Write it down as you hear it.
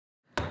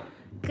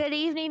Good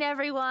evening,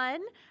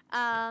 everyone.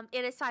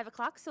 It is 5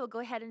 o'clock, so we'll go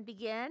ahead and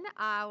begin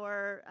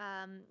our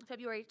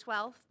February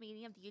 12th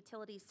meeting of the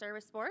Utilities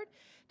Service Board.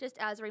 Just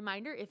as a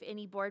reminder, if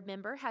any board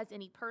member has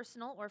any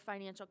personal or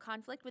financial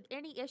conflict with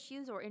any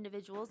issues or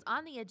individuals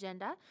on the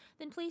agenda,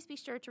 then please be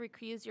sure to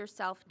recuse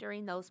yourself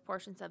during those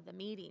portions of the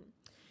meeting.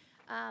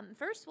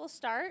 First, we'll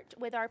start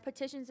with our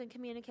petitions and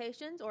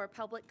communications or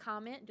public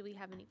comment. Do we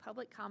have any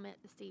public comment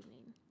this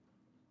evening?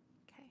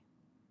 Okay.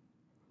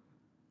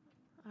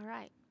 All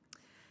right.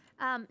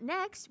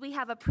 Next, we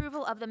have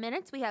approval of the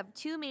minutes. We have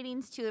two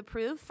meetings to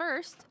approve.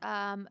 First,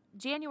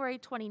 January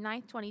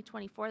 29th,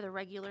 2024, the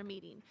regular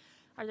meeting.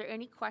 Are there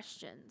any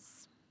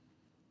questions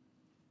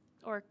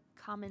or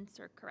comments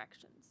or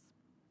corrections?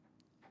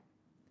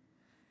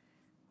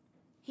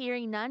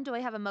 Hearing none, do I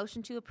have a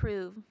motion to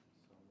approve?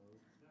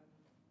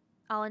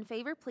 All in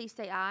favor, please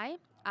say aye.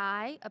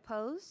 Aye.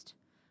 Opposed?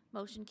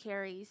 Motion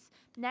carries.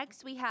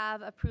 Next, we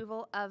have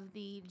approval of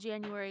the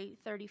January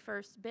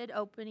 31st bid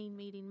opening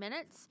meeting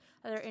minutes.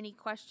 Are there any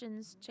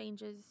questions,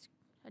 changes,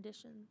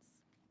 additions?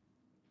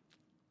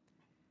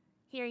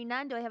 Hearing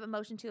none, do I have a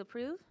motion to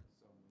approve?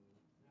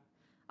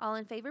 All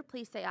in favor,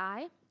 please say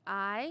aye.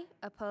 Aye.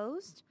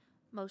 Opposed?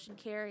 Motion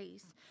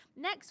carries.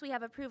 Next, we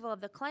have approval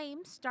of the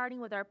claims, starting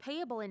with our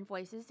payable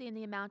invoices in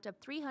the amount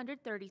of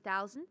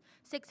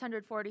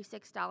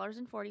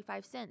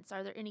 $330,646.45.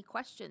 Are there any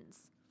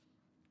questions?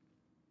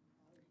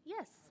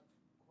 Yes.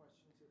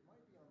 Questions. It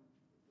might be on the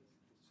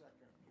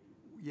second.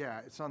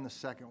 Yeah, it's on the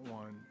second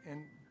one.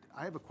 And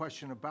I have a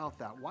question about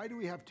that. Why do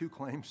we have two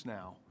claims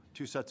now?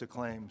 Two sets of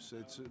claims.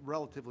 It's a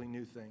relatively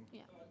new thing.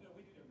 Yeah. No,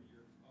 we do it every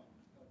year. At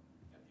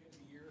the end of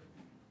the year,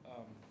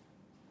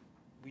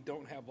 we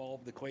don't have all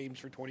of the claims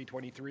for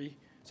 2023.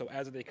 So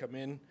as they come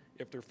in,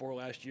 if they're for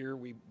last year,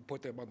 we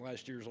put them on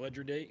last year's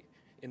ledger date.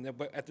 And then,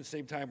 but at the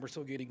same time, we're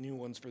still getting new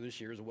ones for this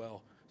year as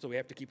well. So we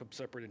have to keep them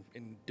separate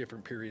in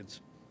different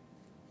periods.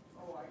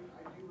 Oh, I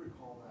do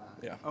recall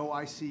that. Yeah. Oh,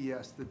 I see,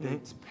 yes, the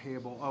date's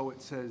payable. Oh,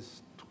 it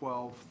says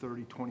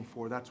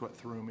 12/30/24. That's what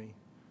threw me.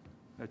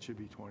 That should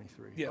be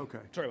 23. Yeah. Okay.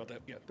 Sorry about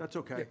that. Yeah. That's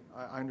okay.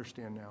 Yeah. I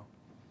understand now.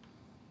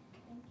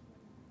 Thank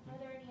you. Are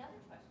there any other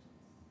questions?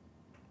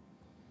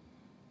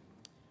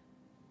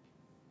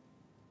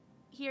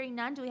 Hearing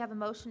none, do we have a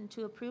motion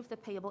to approve the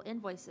payable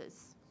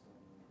invoices?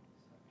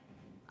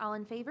 All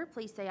in favor,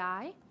 please say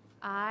aye.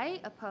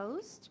 Aye.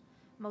 Opposed?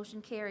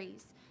 Motion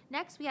carries.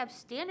 Next, we have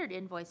standard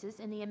invoices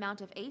in the amount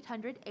of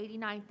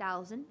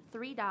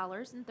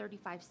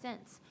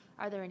 $889,003.35.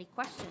 Are there any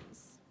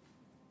questions?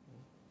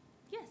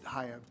 Yes.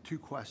 I have two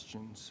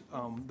questions.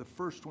 The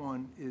first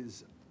one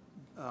is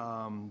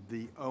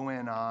the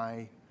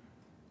ONI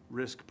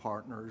risk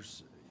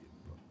partners.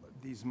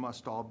 These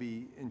must all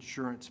be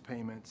insurance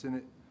payments.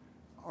 And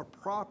our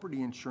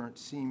property insurance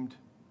seemed,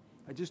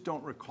 I just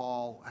don't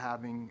recall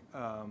having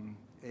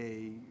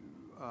a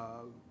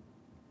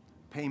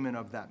payment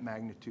of that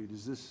magnitude.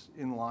 Is this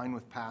in line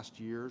with past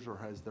years, or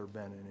has there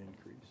been an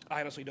increase? I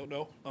honestly don't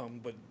know,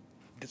 but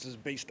this is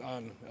based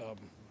on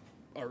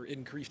our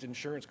increased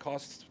insurance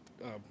costs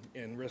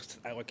and risk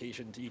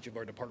allocation to each of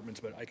our departments.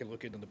 But I can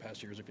look into the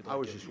past years if you'd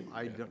like.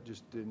 I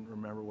just didn't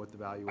remember what the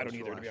value was. I don't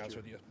either, for to be last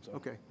honest year. with you. So.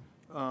 Okay,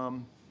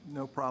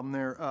 no problem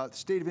there.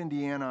 State of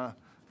Indiana,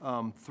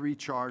 3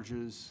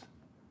 charges,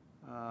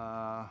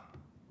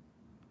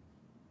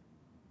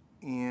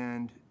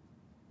 and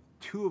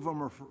 2 of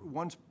them are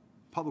one's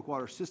public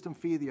water system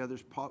fee, the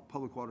other's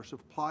public water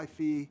supply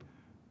fee,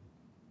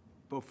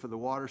 both for the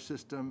water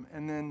system.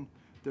 And then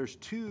there's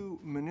 2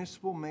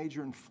 municipal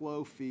major and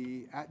flow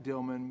fee at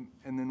Dillman,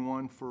 and then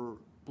one for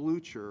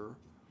Blucher,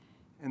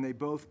 and they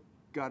both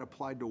got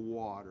applied to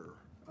water.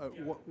 Yeah,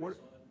 what? I saw that. We'll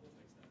fix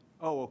that.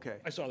 Oh,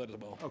 okay. I saw that as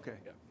well. Okay.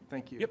 Yeah.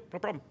 Thank you. Yep, no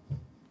problem.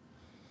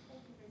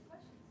 Thank you for your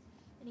questions.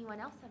 Anyone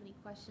else have any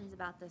questions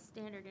about the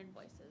standard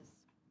invoices?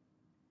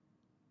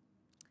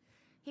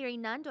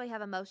 Hearing none, do I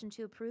have a motion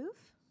to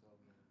approve?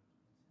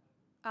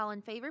 All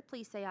in favor,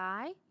 please say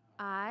aye.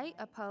 Aye.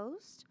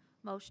 Opposed?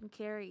 Motion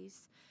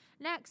carries.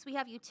 Next, we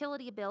have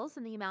utility bills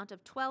in the amount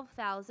of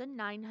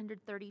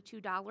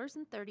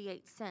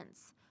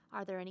 $12,932.38.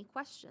 Are there any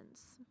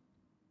questions?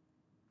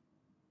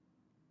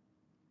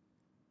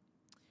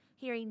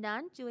 Hearing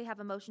none, do we have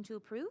a motion to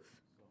approve?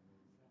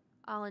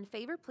 All in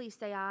favor, please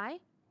say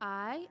aye.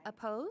 Aye.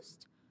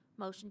 Opposed?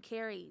 Motion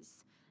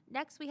carries.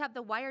 Next, we have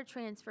the wire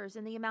transfers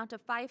in the amount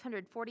of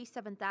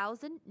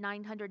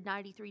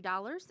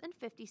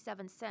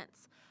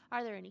 $547,993.57.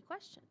 Are there any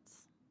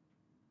questions?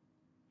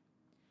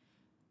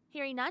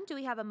 Hearing none, do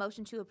we have a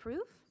motion to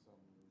approve?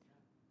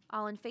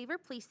 All in favor,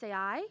 please say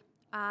aye.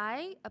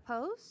 Aye.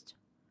 Opposed?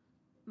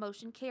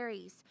 Motion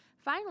carries.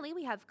 Finally,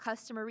 we have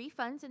customer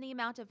refunds in the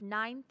amount of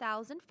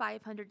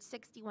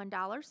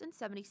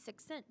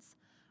 $9,561.76.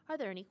 Are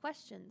there any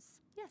questions?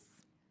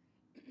 Yes.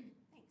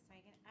 Thanks,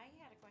 Megan. I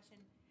had a question.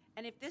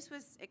 And if this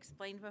was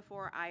explained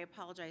before, I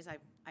apologize. I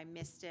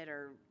missed it,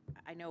 or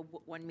I know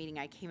one meeting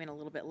I came in a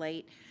little bit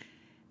late.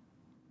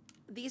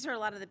 These are a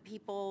lot of the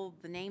people,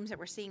 the names that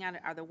we're seeing on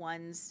it are the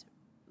ones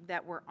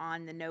that were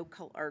on the no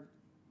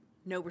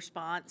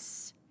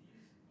response.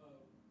 Those are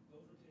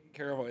taken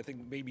care of, I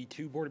think, maybe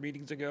 2 board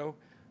meetings ago.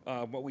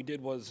 What we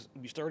did was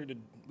we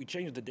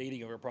changed the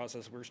dating of our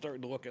process. We're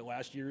starting to look at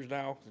last year's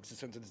now,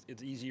 since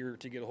it's easier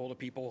to get a hold of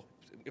people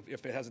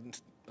if it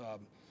hasn't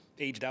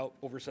aged out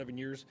over 7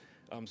 years.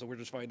 So we're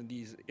just finding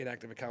these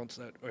inactive accounts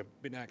that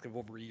have been active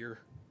over a year,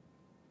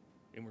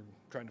 and we're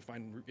trying to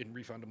find and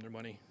refund them their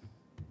money.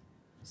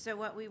 So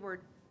what we were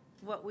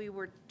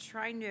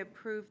trying to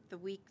approve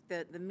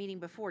the meeting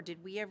before,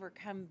 did we ever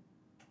come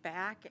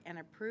back and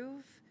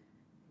approve?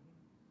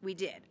 We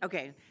did,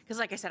 okay. Because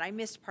like I said, I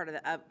missed part of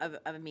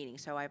a meeting,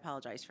 so I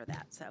apologize for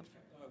that, so.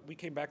 We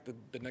came back to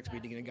the next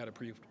meeting and got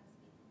approved.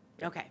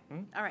 Okay,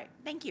 all right,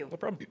 thank you. No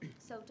problem.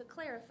 So to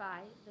clarify,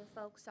 the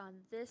folks on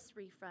this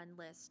refund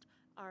list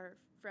are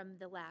from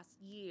the last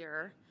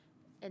year,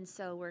 and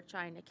so we're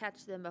trying to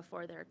catch them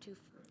before they're too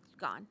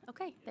gone.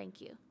 Okay, thank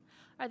you.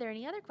 Are there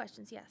any other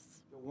questions?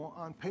 Yes.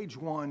 On page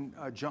 1,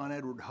 John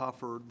Edward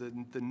Huffer,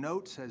 the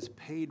note says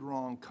paid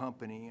wrong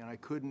company, and I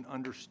couldn't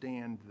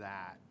understand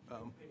that.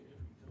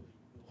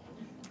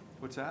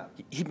 What's that?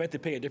 He meant to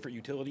pay a different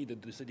utility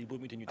than the city of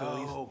Bloomington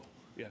Utilities. Oh,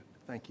 Yeah.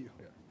 thank you.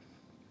 Yeah.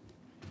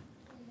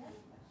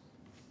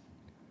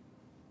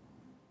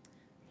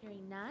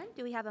 Hearing none,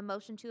 do we have a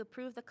motion to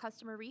approve the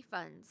customer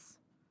refunds?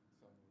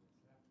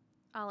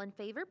 All in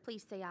favor,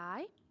 please say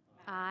aye.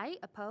 Aye.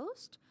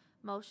 Opposed?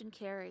 Motion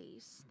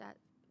carries. That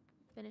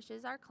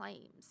finishes our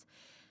claims.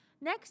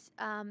 Next,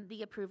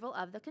 the approval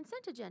of the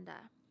consent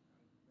agenda.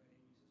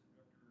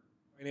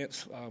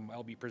 Finance,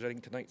 I'll be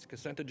presenting tonight's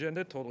consent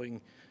agenda totaling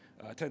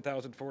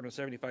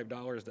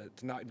 $10,475.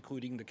 That's not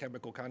including the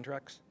chemical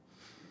contracts.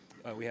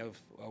 We have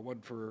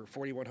one for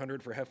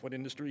 $4,100 for Heflin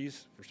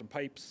Industries for some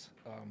pipes.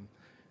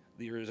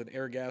 There is an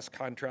air gas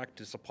contract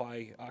to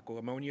supply aqua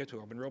ammonia to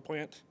our Monroe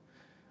plant.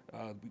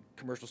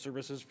 Commercial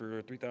services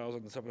for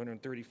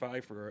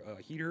 $3,735 for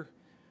a heater.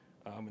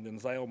 And then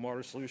Xylem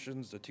Water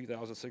Solutions, the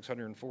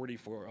 $2,640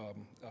 for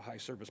a high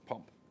service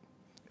pump.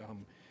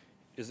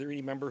 Is there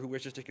any member who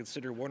wishes to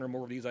consider one or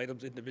more of these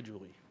items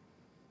individually?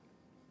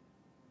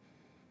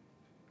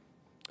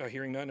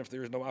 Hearing none, if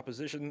there is no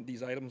opposition,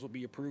 these items will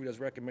be approved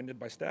as recommended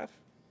by staff.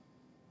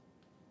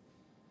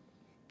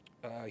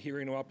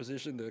 Hearing no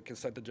opposition, the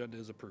consent agenda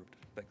is approved.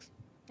 Thanks.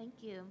 Thank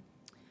you.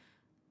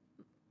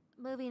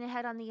 Moving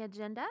ahead on the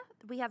agenda,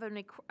 we have a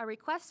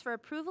request for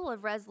approval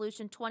of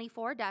Resolution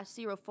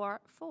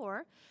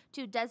 24-044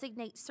 to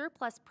designate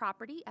surplus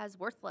property as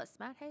worthless.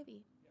 Matt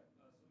Havey.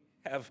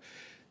 Have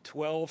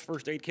 12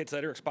 first aid kits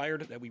that are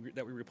expired that we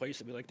replaced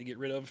that we'd like to get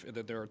rid of, and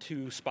then there are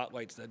 2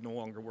 spotlights that no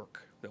longer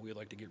work that we'd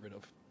like to get rid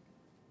of.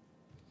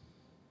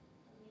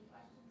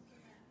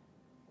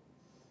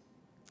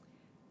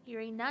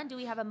 Hearing none, do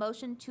we have a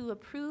motion to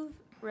approve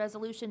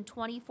Resolution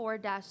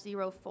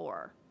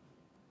 24-04?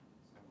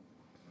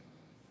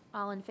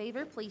 All in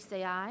favor, please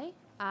say aye.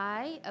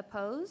 Aye.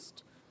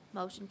 Opposed?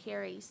 Motion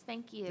carries.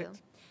 Thank you.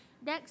 Thanks.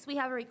 Next, we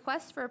have a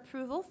request for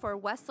approval for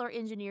Wessler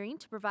Engineering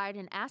to provide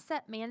an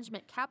asset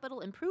management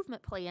capital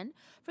improvement plan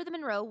for the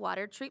Monroe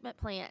Water Treatment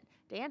Plant.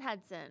 Dan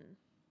Hudson.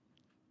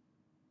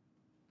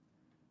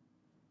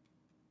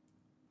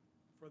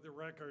 For the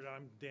record,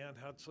 I'm Dan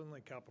Hudson,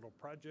 the Capital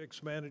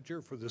Projects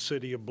Manager for the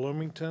City of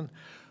Bloomington.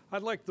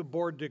 I'd like the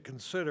board to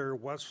consider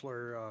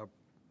Wessler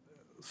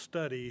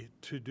study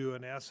to do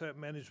an asset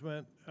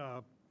management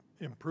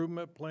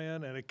improvement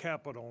plan and a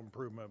capital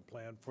improvement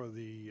plan for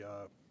the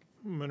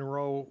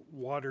Monroe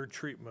Water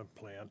Treatment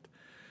Plant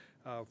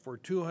for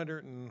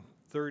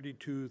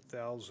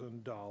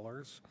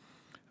 $232,000.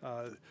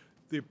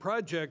 The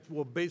project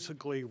will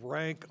basically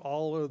rank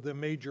all of the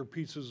major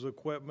pieces of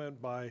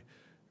equipment by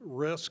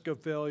risk of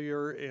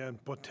failure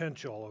and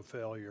potential of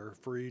failure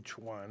for each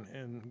one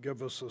and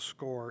give us a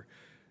score.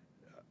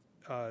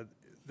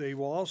 They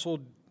will also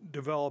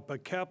develop a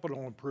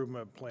capital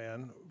improvement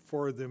plan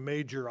for the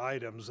major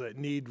items that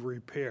need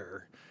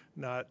repair,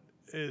 not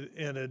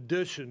in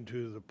addition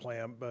to the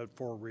plant, but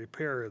for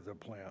repair of the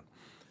plant.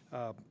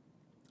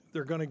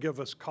 They're going to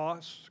give us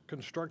costs,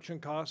 construction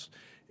costs,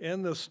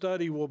 and the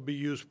study will be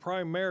used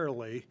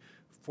primarily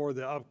for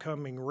the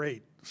upcoming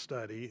rate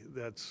study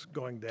that's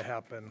going to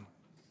happen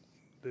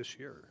this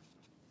year.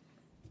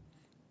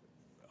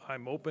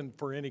 I'm open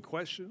for any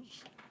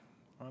questions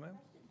on it.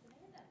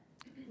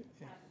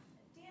 Dan,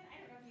 I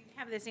don't know if you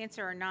have this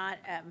answer or not,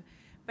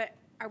 but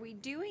are we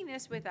doing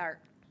this with our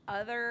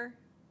other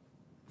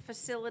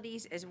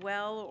facilities as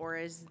well, or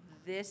is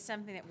this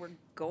something that we're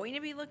going to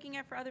be looking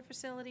at for other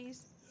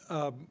facilities?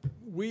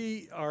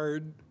 We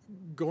are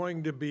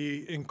going to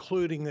be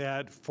including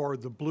that for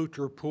the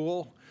Blucher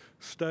Pool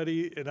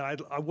study, and I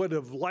would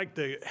have liked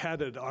to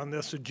had it on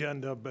this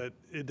agenda, but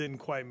it didn't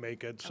quite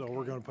make it, so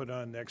we're going to put it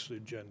on next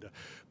agenda.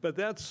 But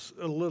that's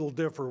a little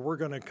different. We're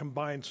going to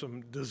combine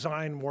some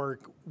design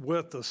work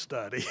with the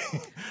study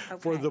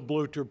for the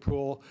Blucher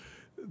Pool.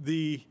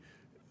 The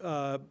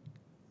Dillman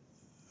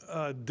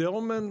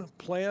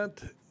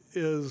plant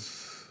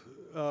is,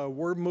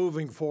 we're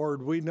moving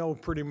forward. We know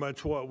pretty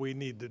much what we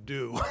need to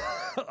do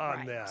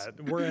on that.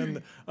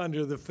 We're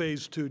under the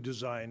phase 2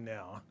 design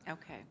now.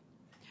 Okay.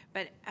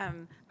 But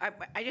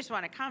I just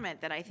want to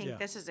comment that I think Yeah.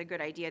 this is a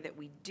good idea that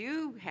we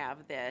do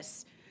have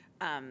this,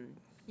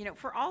 you know,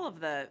 for all of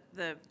the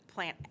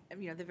plant,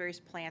 you know, the various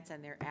plants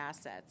and their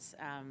assets.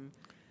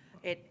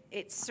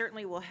 It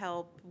certainly will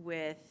help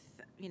with,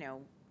 you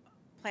know,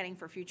 planning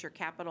for future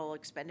capital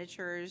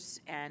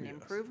expenditures and Yes.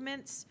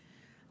 improvements.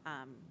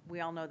 We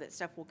all know that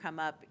stuff will come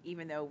up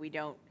even though we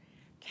don't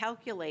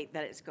calculate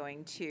that it's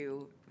going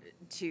to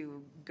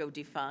go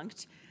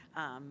defunct.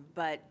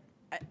 But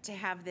to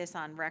have this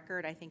on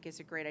record, I think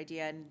is a great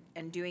idea,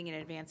 and doing it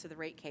in advance of the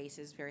rate case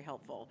is very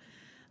helpful.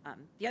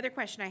 The other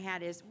question I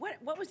had is,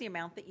 what was the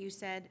amount that you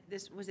said?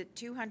 Was it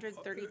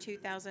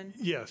 232,000?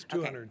 Yes,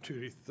 Okay.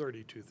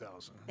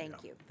 232,000.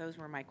 Thank you. Those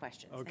were my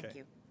questions. Thank Okay.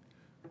 you.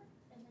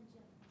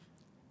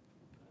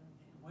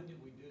 When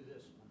did we do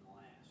this one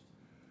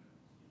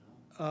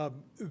last?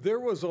 There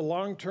was a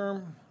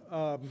long-term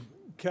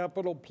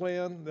capital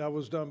plan that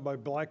was done by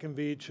Black and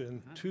Veatch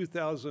in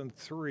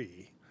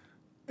 2003.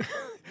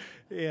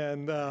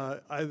 And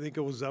I think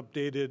it was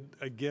updated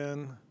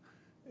again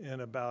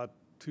in about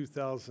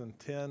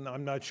 2010.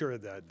 I'm not sure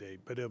of that date,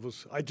 but it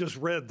was, I just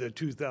read the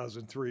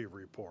 2003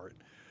 report.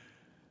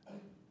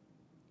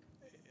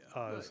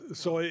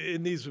 So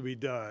it needs to be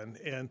done.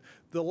 And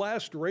the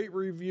last rate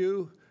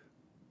review,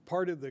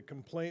 part of the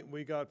complaint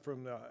we got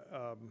from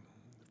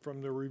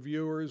the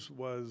reviewers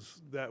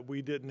was that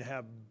we didn't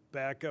have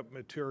backup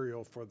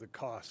material for the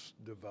cost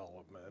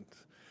development.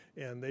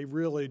 And they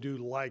really do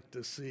like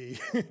to see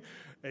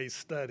a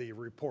study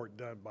report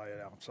done by an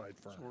outside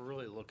firm. So we're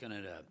really looking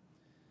at a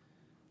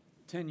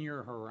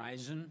 10-year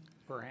horizon,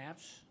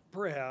 perhaps?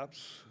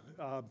 Perhaps.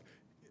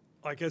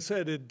 Like I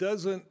said, it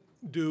doesn't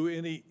do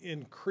any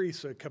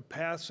increase of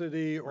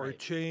capacity or Right.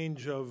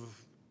 change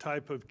of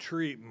type of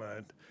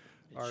treatment.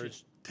 It's Our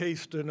just-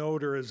 taste and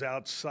odor is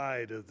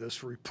outside of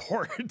this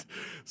report.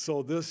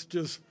 So this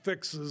just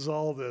fixes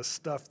all this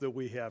stuff that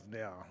we have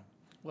now.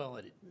 Well,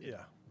 it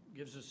Yeah.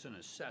 gives us an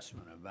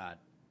assessment about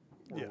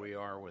where Yeah. we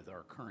are with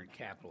our current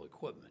capital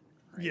equipment.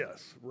 right?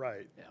 Yes,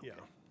 right. Yeah, Yeah.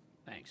 okay.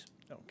 Thanks.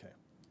 Okay.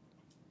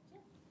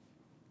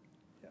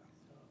 Yeah.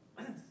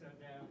 So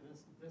Dan,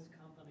 this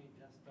company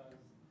just does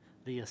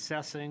the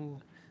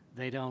assessing,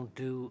 they don't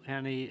do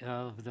any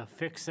of the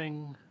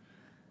fixing?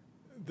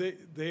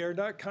 They are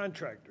not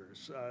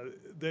contractors.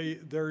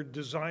 They're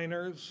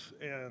designers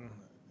and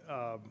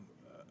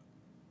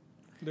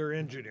they're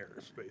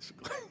engineers,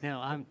 basically.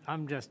 Now,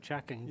 I'm just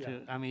checking Yeah.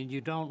 to, I mean,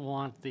 you don't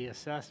want the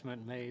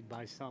assessment made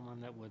by someone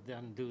that would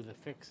then do the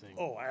fixing.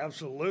 Oh,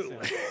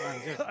 absolutely. So,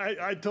 I'm just-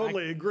 I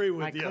totally agree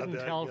with you I on couldn't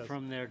that. tell yes.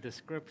 from their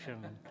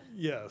description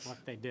Yes.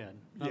 what they did.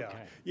 Yeah,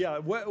 Okay. yeah.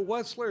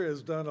 Wessler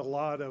has done a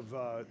lot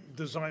of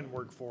design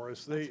work for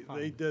us. They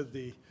fine. did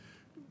the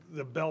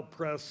belt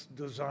press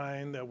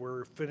design that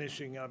we're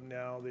finishing up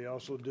now. They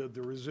also did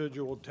the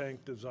residual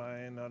tank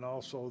design and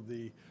also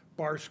the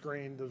bar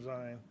screen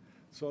design.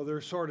 So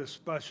they're sort of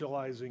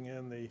specializing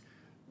in the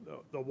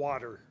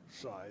water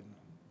side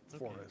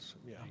for Okay. us.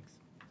 Yeah. Thanks.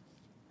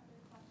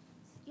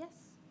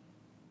 Yes.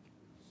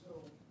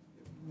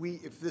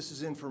 If this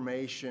is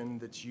information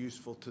that's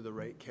useful to the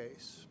rate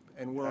case,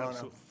 and we're on a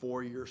Absolutely.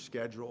 4-year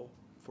schedule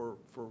for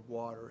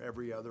water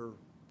every other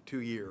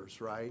 2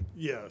 years, right?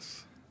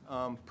 Yes.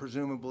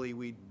 Presumably,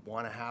 we'd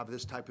want to have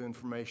this type of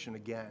information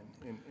again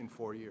in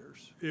 4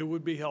 years. It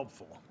would be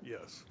helpful.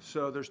 Yes.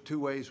 So there's 2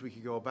 ways we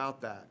could go about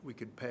that. We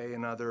could pay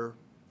another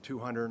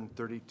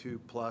 232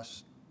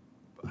 plus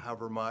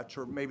however much,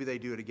 or maybe they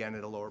do it again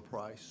at a lower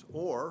price.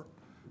 Or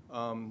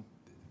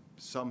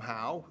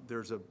somehow there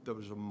was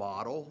a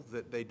model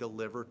that they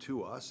deliver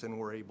to us and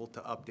we're able to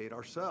update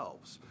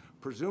ourselves.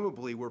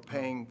 Presumably, we're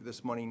paying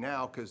this money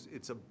now because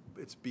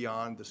it's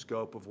beyond the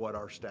scope of what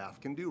our staff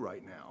can do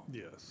right now.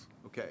 Yes.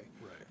 Okay.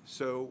 Right.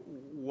 So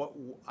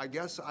I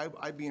guess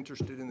I'd be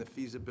interested in the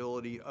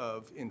feasibility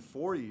of, in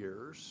 4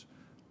 years,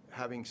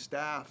 having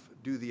staff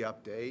do the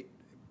update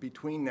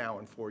between now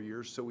and 4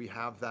 years, so we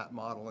have that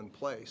model in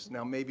place.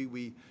 Now, maybe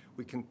we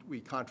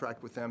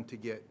contract with them to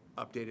get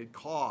updated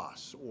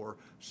costs or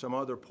some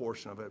other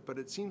portion of it, but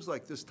it seems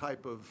like this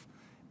type of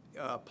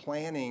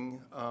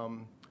planning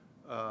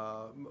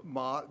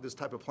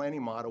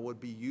model would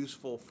be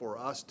useful for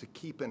us to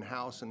keep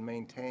in-house and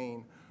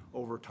maintain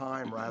over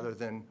time rather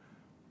than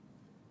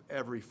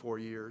every 4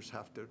 years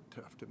have to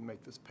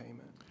make this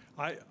payment.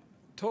 I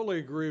totally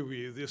agree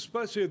with you,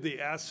 especially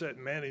the asset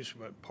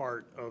management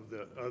part of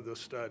the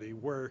study,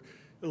 where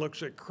it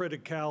looks at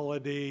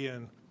criticality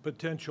and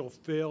potential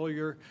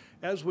failure.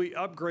 As we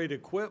upgrade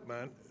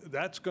equipment,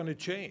 that's going to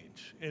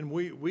change, and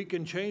we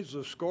can change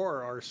the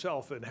score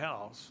ourselves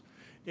in-house,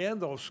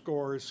 and those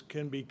scores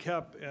can be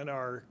kept in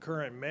our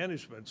current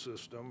management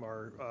system,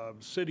 our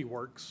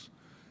CityWorks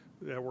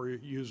that we're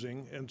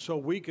using, and so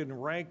we can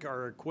rank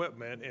our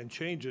equipment and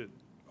change it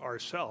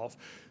ourselves.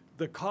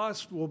 The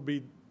cost will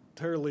be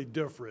entirely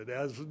different.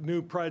 As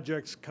new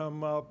projects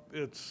come up,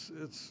 it's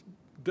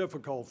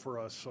difficult for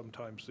us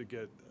sometimes to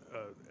get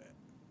a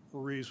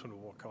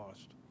reasonable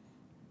cost.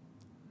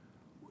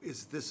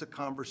 Is this a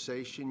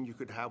conversation you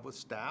could have with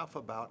staff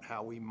about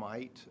how we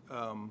might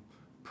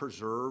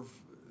preserve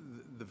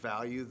the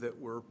value that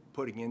we're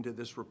putting into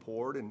this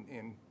report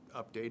and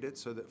update it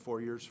so that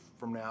 4 years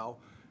from now,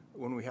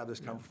 when we have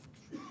this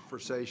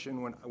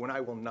conversation, when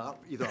I will not,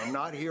 either I'm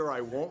not here or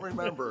I won't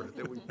remember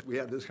that we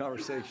had this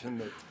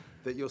conversation,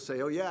 that you'll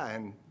say, oh yeah,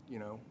 and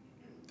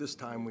this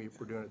time we're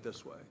doing it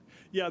this way.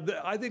 Yeah,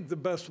 I think the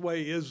best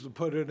way is to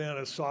put it in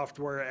a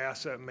software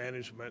asset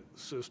management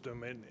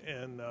system,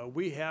 and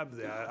we have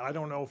that. I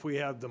don't know if we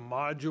have the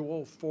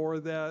module for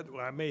that.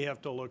 I may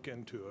have to look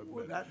into it.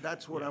 Well, But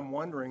that's what I'm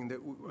wondering, that,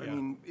 I Yeah.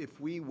 mean, if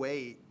we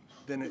wait,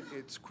 then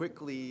it's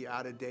quickly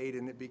out of date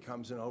and it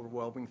becomes an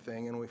overwhelming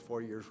thing, and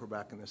 4 years, we're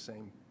back in the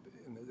same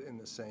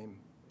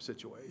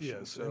situation.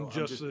 yes, So and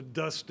I'm just a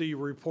dusty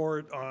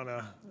report on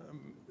a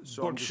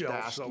So I'm just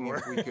bookshelf asking somewhere.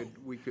 if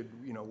we could,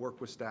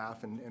 work with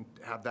staff and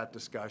have that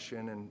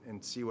discussion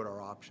and see what our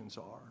options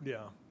are.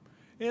 Yeah,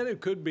 and it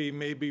could be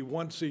maybe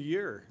once a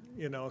year,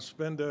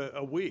 spend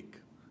a week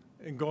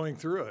and going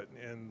through it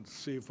and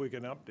see if we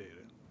can update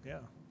it. Yeah.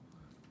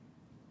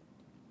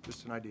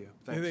 Just an idea.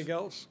 Thanks. Anything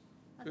else?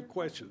 Good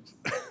questions.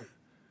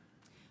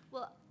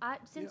 Well,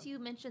 since you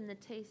mentioned the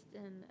taste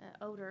and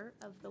odor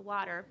of the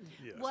water,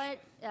 Yes.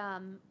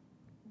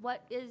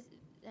 what is,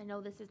 I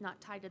know this is not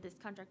tied to this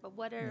contract, but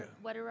what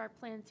are our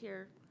plans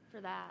here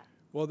for that?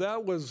 Well,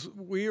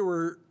 we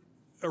were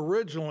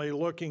originally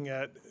looking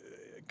at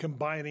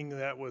combining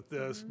that with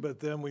this, but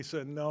then we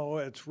said, no,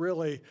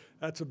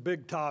 that's a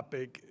big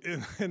topic,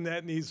 and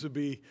that needs to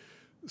be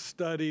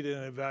studied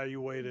and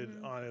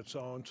evaluated on its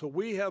own. So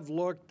we have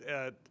looked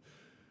at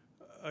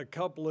a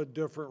couple of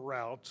different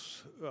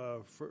routes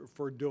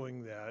for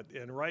doing that,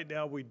 and right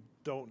now we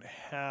don't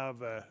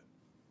have a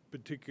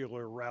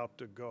particular route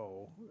to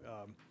go.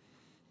 A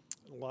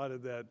lot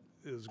of that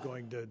is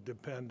going to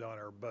depend on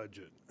our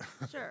budget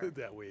Sure.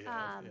 that we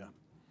have. Yeah.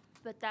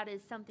 But that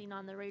is something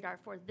on the radar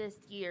for this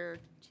year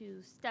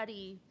to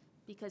study,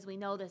 because we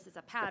know this is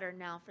a pattern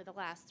now for the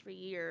last 3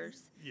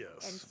 years. Yes.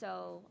 And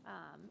so,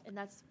 and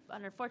that's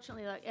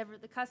unfortunately, like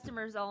the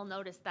customers all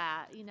notice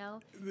that,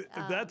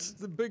 That's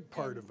the big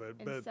part of it,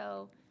 And but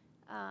so,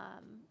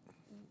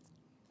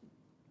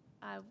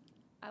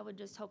 I would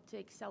just hope to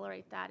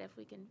accelerate that if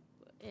we can,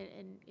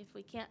 and if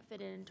we can't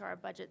fit it into our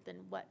budget,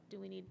 then what do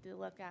we need to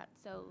look at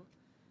so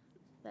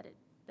that it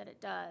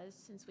does,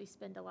 since we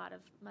spend a lot of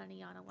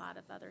money on a lot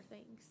of other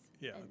things.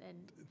 yeah,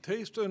 And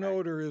taste and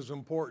odor is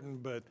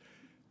important, but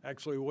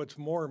actually what's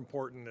more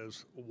important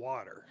is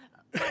water.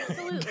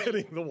 absolutely.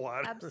 Getting the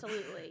water.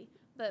 Absolutely.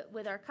 But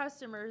with our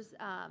customers,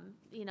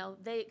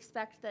 they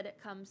expect that it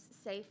comes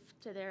safe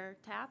to their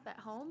tap at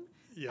home.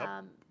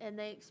 Yep. And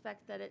they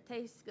expect that it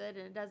tastes good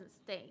and it doesn't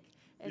stink.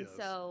 And Yes,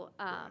 so,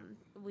 I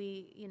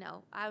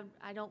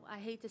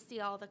hate to see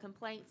all the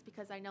complaints,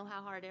 because I know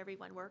how hard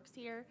everyone works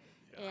here.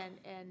 Yeah.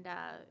 And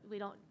the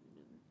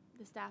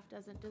staff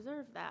doesn't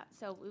deserve that.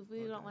 So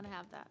we don't want to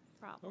have that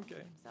problem.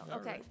 Okay. So, All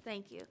okay, right.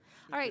 thank you.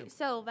 All right,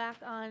 so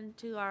back on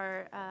to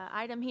our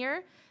item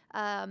here.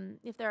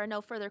 If there are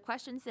no further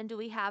questions, then do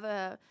we have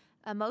a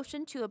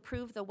motion to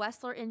approve the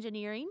Wessler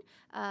Engineering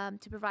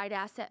to provide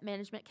asset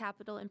management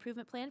capital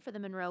improvement plan for the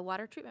Monroe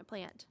Water Treatment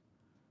Plant?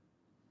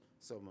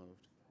 So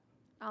moved.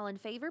 All in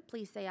favor,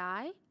 please say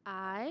aye.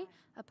 Aye.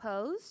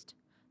 Opposed?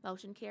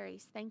 Motion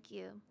carries. Thank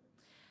you.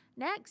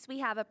 Next, we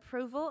have a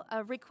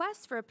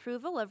request for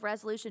approval of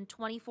Resolution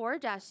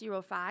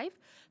 24-05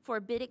 for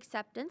bid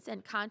acceptance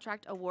and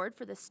contract award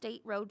for the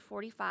State Road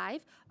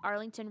 45,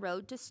 Arlington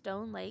Road to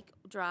Stone Lake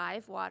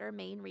Drive water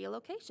main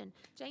relocation.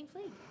 Jane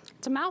Fleeg.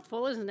 It's a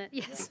mouthful, isn't it?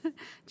 Yes.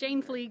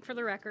 Jane Fleeg for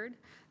the record.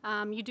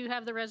 You do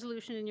have the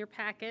resolution in your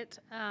packet.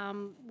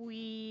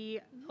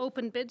 We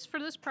opened bids for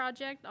this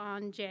project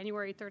on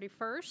January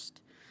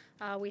 31st.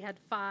 We had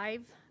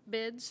 5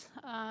 bids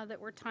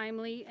that were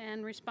timely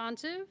and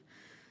responsive.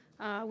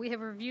 We have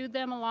reviewed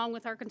them along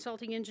with our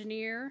consulting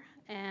engineer,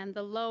 and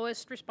the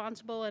lowest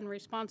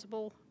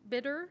responsible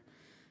bidder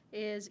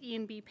is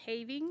E&B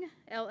Paving,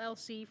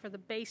 LLC, for the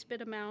base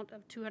bid amount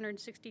of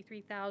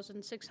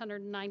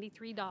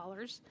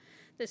 $263,693.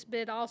 This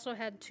bid also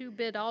had 2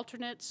 bid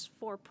alternates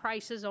for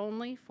prices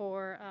only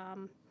for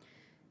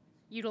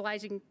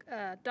utilizing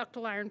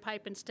ductile iron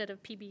pipe instead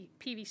of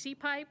PVC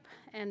pipe,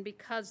 and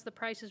because the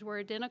prices were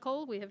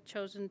identical, we have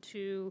chosen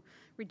to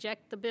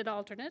reject the bid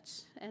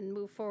alternates and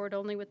move forward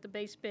only with the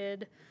base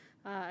bid.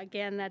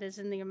 Again, that is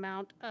in the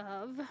amount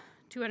of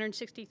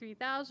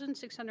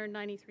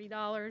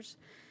 $263,693,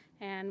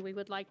 and we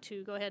would like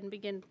to go ahead and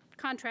begin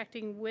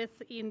contracting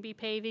with E&B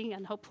Paving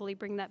and hopefully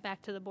bring that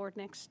back to the board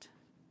next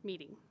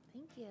meeting.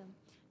 Thank you. Do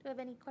you have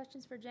any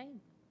questions for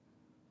Jane?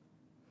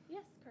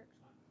 Yes, Kurt.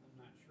 I'm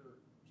not sure,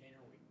 Jane,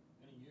 are we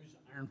going to use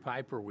iron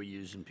pipe or are we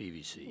using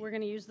PVC? We're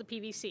going to use the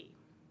PVC.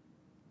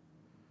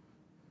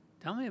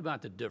 Tell me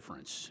about the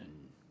difference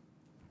in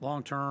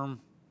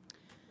long-term,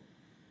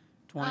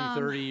 20,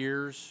 30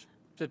 years,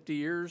 50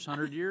 years,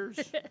 100 years?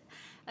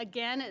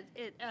 Again,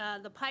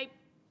 the pipe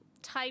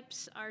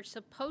types are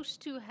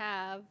supposed to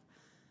have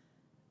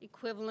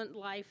equivalent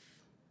life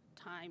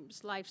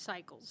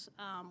cycles.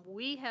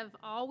 We have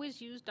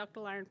always used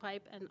ductile iron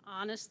pipe, and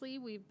honestly,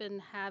 we've been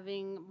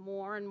having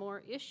more and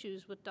more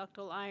issues with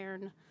ductile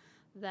iron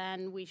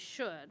than we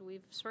should.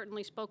 We've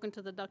certainly spoken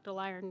to the ductile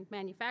iron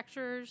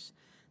manufacturers.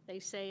 They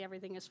say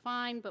everything is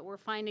fine, but we're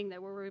finding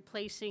that we're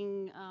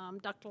replacing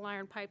ductile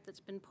iron pipe that's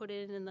been put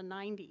in the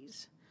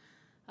 90s.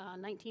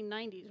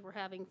 1990s, we're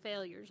having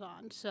failures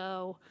on.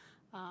 So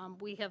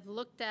we have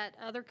looked at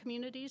other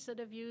communities that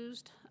have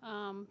used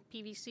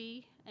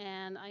PVC,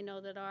 and I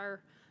know that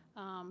our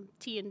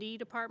T&D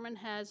department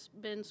has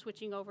been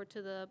switching over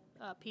to the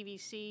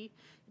PVC.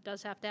 It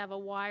does have to have a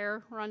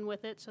wire run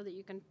with it so that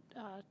you can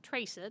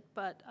trace it,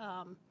 but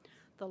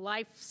the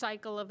life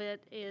cycle of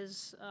it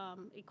is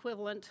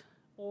equivalent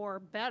or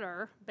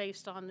better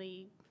based on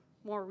the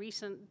more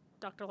recent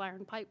ductile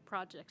iron pipe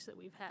projects that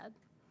we've had.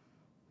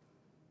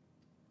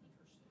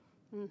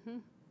 Mm-hmm.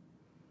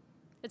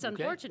 It's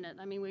Okay. unfortunate.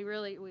 I mean,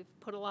 we've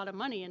put a lot of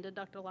money into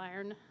ductile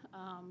iron,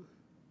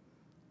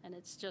 and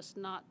it's just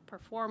not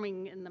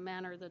performing in the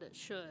manner that it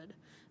should.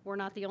 We're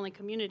not the only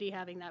community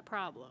having that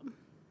problem.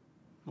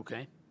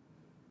 Okay.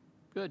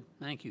 Good,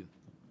 thank you.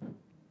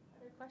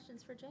 Other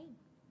questions for Jane?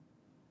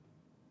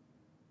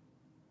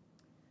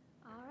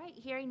 All right,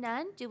 hearing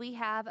none, do we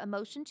have a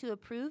motion to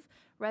approve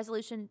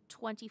Resolution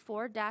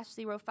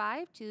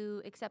 24-05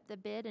 to accept the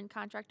bid and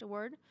contract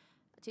award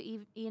to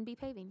E&B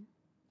Paving?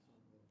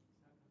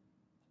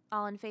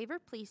 All in favor,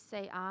 please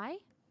say aye.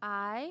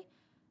 Aye.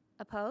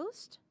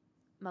 Opposed?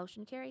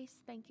 Motion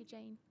carries. Thank you,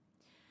 Jane.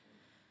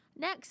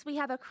 Next, we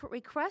have a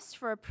request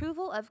for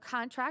approval of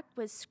contract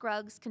with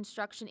Scruggs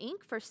Construction,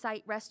 Inc. for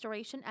site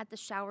restoration at the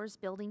Showers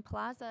Building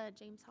Plaza,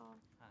 James Hall.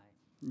 Hi,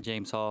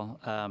 James Hall,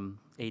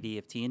 AD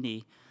of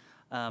T&D.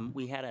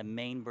 We had a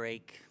main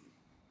break.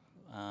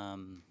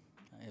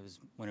 It was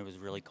when it was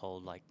really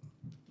cold, like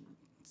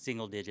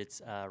single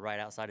digits, right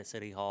outside of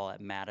City Hall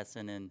at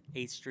Madison and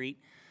 8th Street,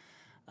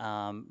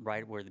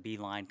 right where the B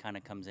line kind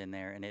of comes in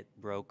there, and it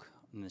broke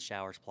in the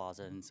Showers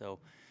Plaza. And so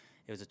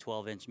it was a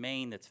 12-inch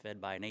main that's fed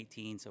by an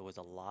 18, so it was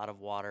a lot of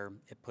water.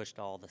 It pushed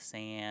all the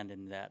sand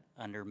and that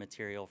under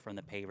material from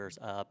the pavers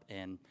up,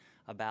 and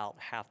about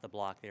half the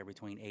block there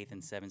between 8th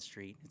and 7th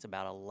Street, it's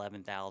about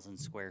 11,000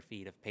 square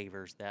feet of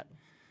pavers that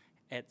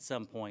at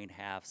some point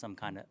have some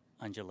kind of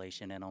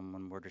undulation in them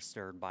when we're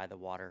disturbed by the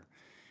water.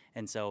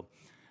 And so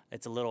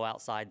it's a little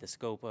outside the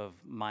scope of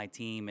my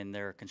team and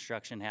their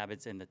construction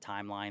habits and the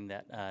timeline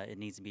that it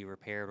needs to be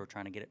repaired. We're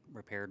trying to get it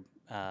repaired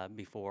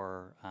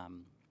before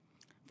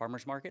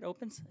Farmers Market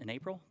opens in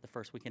April, the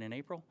first weekend in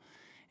April.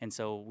 And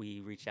so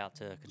we reached out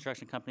to a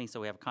construction company. So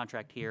we have a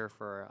contract here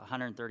for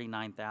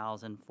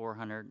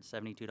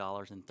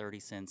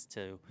 $139,472.30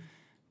 to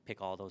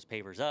pick all those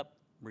pavers up,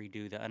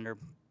 redo the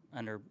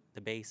under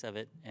the base of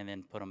it, and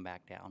then put them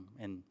back down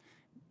and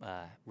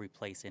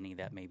replace any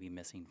that may be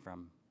missing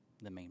from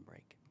the main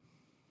break.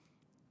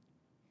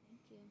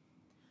 Thank you.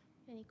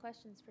 Any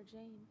questions for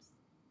James?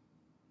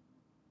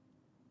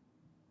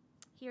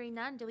 Hearing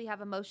none, do we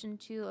have a motion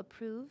to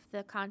approve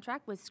the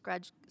contract with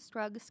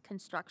Scruggs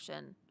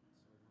Construction?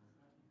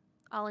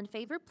 All in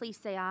favor, please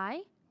say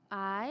aye.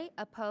 Aye.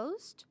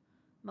 Opposed?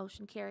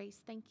 Motion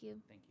carries. Thank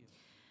you. Thank you.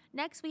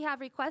 Next, we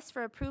have requests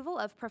for approval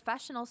of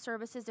professional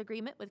services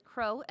agreement with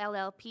Crow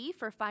LLP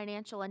for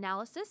financial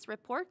analysis,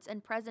 reports,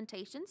 and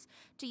presentations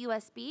to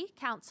USB,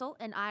 Council,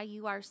 and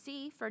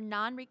IURC for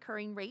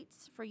non-recurring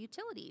rates for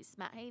utilities.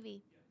 Matt Havey.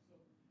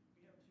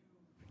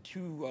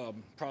 Two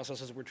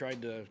processes we're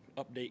trying to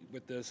update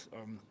with this.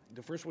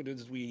 The first one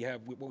is we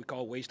have what we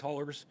call waste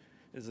haulers,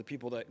 is the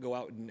people that go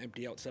out and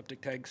empty out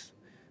septic tanks.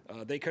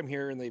 They come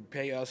here and they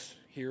pay us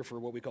here for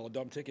what we call a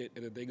dump ticket,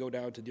 and then they go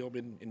down to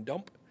Dillman and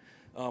dump.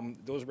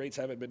 Those rates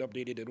haven't been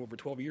updated in over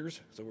 12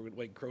 years, so we're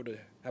like Crow to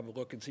have a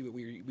look and see what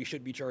we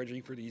should be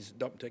charging for these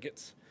dump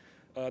tickets.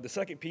 The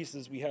second piece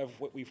is we have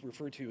what we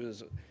refer to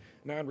as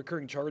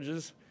non-recurring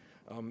charges.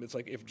 It's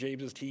like if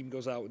James's team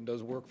goes out and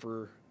does work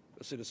for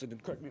a citizen,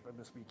 and correct me if I'm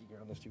misspeaking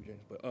here on this too,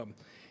 James, but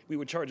we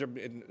would charge them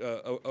in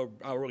a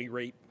hourly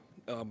rate,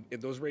 and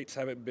those rates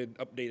haven't been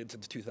updated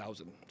since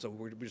 2000. So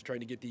we're just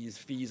trying to get these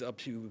fees up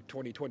to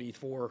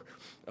 2024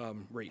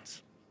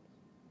 rates.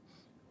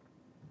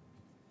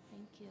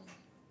 Thank you.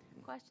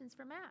 Questions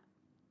for Matt?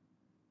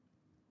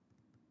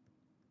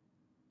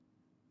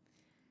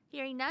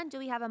 Hearing none, do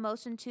we have a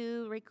motion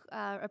to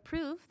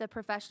approve the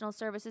professional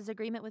services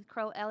agreement with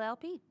Crow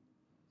LLP?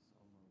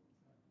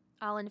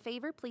 All in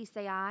favor, please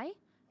say aye.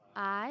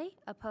 Aye.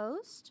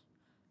 Opposed?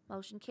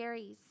 Motion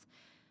carries.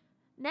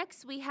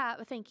 Next, we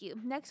have, thank you.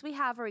 Next, we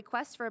have a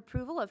request for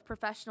approval of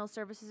professional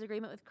services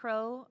agreement with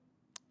Crow.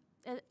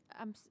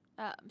 I'm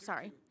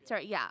sorry.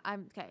 Yeah,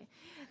 I'm okay.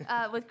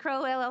 With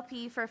Crow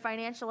LLP for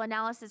financial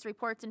analysis,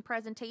 reports, and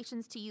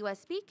presentations to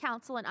USB,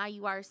 Council, and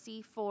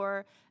IURC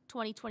for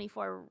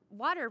 2024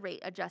 water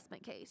rate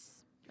adjustment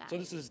case. So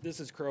this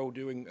is Crow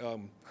doing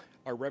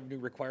our revenue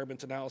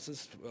requirements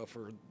analysis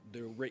for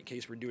the rate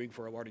case we're doing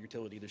for our water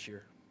utility this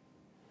year.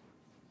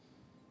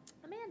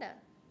 Amanda.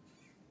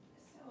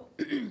 So,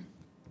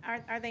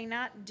 are they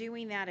not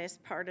doing that as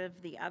part of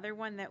the other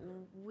one that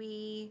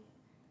we?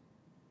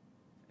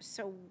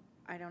 So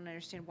I don't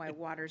understand why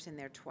water's in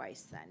there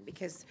twice then,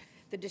 because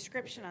the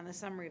description on the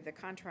summary of the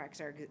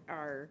contracts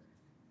are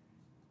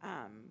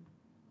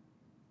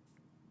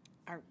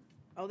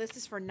Oh, this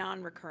is for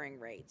non-recurring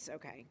rates,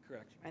 okay.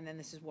 Correct. And then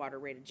this is water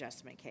rate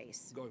adjustment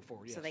case. Going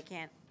forward, yes. So they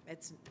can't They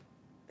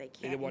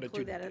include wanted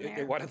that in there?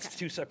 They wanted Okay.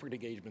 two separate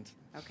engagements.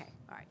 Okay,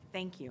 all right,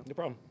 thank you. No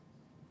problem.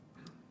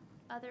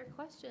 Other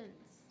questions?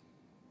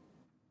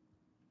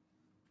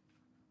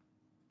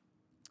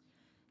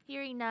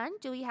 Hearing none,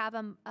 do we have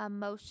a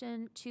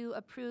motion to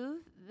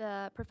approve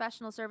the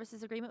professional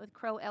services agreement with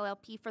Crow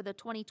LLP for the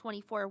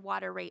 2024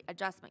 water rate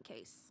adjustment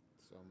case?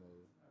 So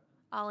moved.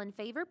 All in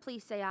favor,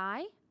 please say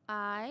aye.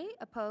 Aye.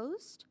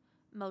 Opposed?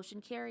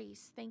 Motion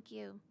carries. Thank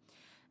you.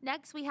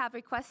 Next, we have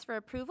requests for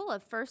approval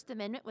of First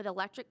Amendment with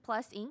Electric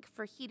Plus, Inc.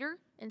 for heater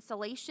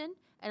installation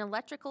and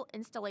electrical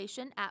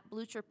installation at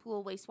Blucher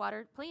Pool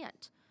wastewater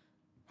plant.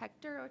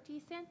 Hector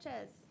Ortiz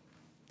Sanchez.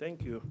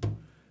 Thank you.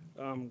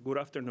 Good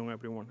afternoon,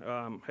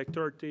 everyone.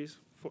 Hector Ortiz,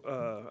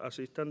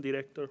 Assistant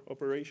Director,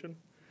 Operation.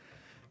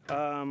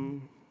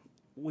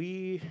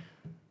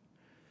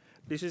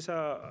 This is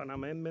an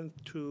amendment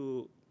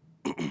to,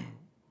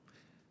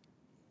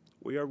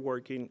 we are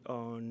working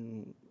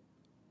on,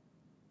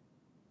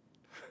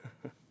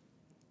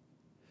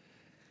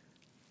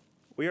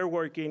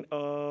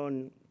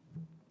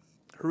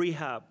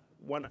 rehab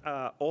one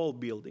old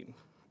building.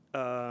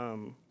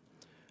 And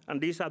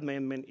this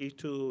amendment is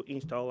to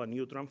install a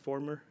new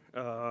transformer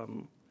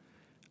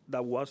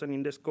that wasn't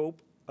in the scope.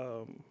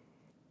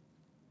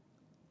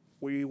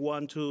 We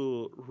want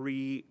to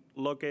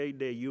relocate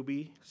the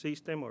UV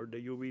system or the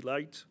UV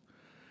lights.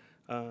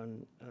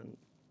 And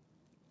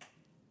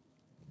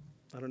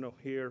I don't know,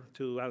 here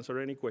to answer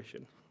any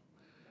question.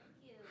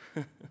 Thank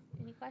you.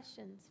 Any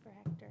questions for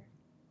Hector?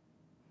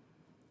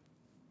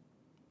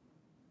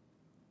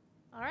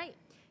 All right.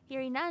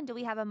 Hearing none, do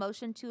we have a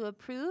motion to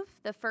approve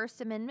the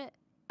First Amendment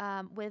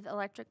with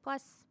Electric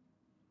Plus?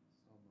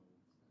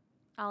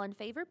 All in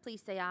favor,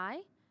 please say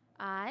aye.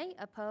 Aye.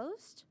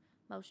 Opposed?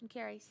 Motion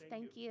carries.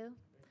 Thank you.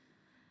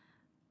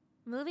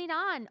 Moving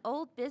on,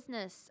 old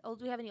business. Do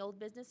we have any old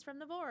business from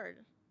the board?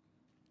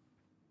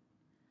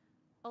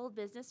 Old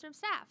business from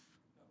staff?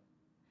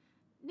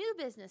 New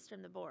business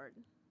from the board?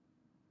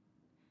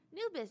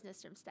 New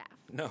business from staff?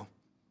 No.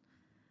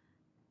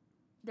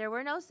 There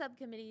were no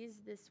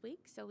subcommittees this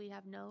week, so we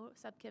have no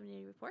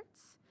subcommittee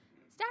reports.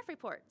 Staff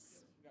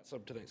reports. Got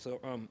some today.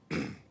 So,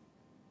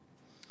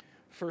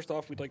 first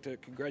off, we'd like to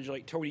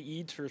congratulate Tony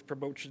Eads for his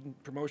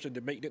promotion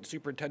to maintenance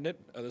superintendent.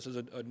 This is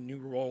a new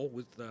role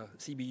with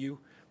CBU.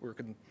 We're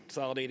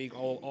consolidating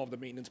all of the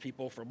maintenance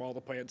people from all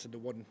the plants into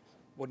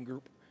one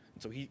group.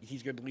 And so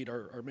he's going to lead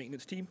our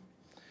maintenance team.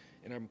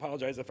 And I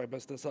apologize if I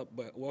messed this up,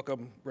 but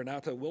welcome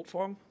Renata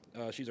Wiltfong.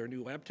 She's our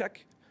new lab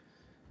tech.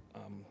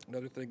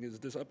 Another thing is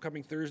this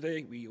upcoming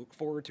Thursday, we look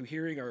forward to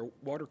hearing our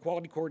water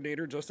quality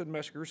coordinator, Justin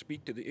Meschker,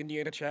 speak to the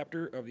Indiana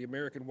chapter of the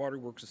American Water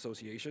Works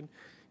Association.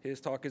 His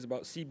talk is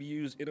about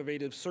CBU's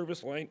innovative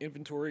service line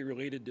inventory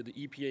related to the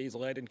EPA's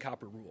lead and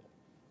copper rule.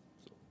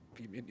 So if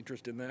you're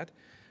interested in that.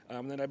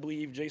 Then I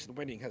believe Jason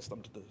Winning has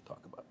something to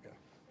talk about. Yeah.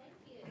 Thank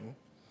you. Mm-hmm.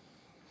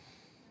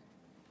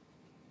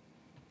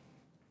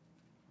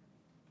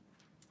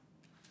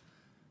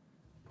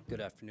 Good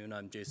afternoon,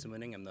 I'm Jason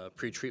Winning. I'm the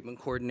pre-treatment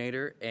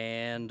coordinator,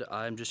 and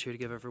I'm just here to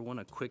give everyone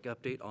a quick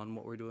update on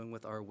what we're doing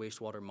with our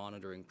wastewater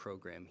monitoring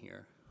program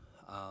here.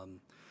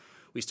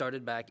 We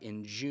started back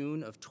in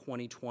June of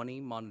 2020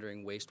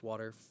 monitoring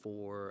wastewater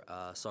for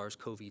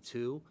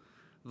SARS-CoV-2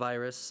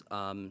 virus,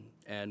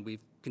 and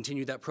we've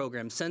continued that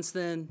program since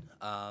then,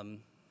 and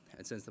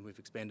since then we've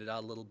expanded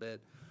out a little bit.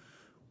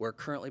 We're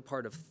currently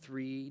part of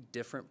 3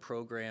 different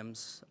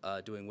programs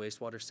doing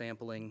wastewater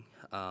sampling.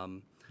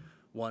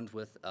 One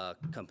with a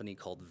company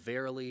called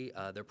Verily,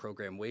 their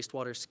program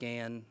Wastewater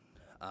Scan,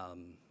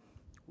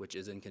 which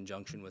is in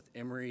conjunction with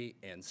Emory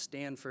and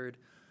Stanford.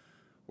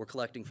 We're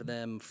collecting for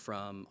them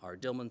from our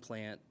Dillman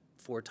plant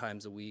 4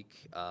 times a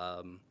week.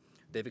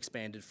 They've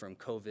expanded from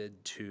COVID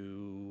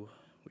to,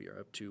 we are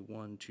up to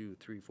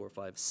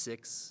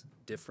 6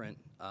 different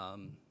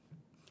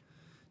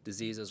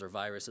diseases or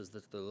viruses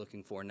that they're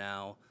looking for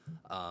now.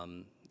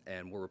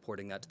 And we're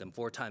reporting that to them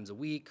 4 times a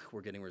week.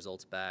 We're getting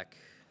results back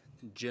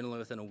generally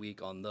within a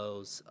week on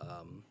those.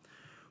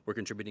 We're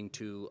contributing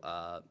to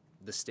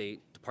the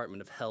State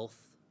Department of Health.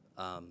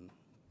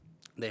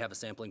 They have a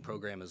sampling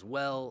program as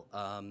well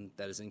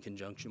that is in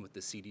conjunction with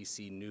the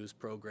CDC News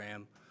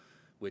program,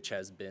 which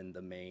has been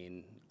the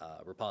main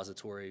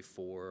repository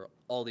for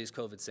all these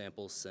COVID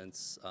samples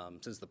since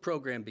the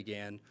program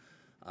began.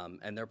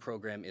 And their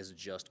program is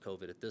just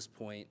COVID at this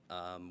point.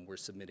 We're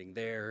submitting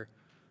there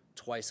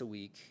twice a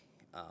week.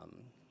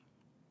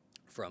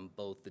 From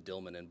both the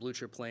Dillman and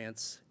Blucher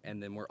plants.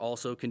 And then we're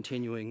also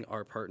continuing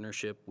our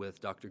partnership with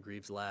Dr.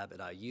 Greaves' lab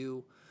at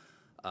IU.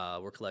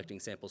 We're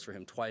collecting samples for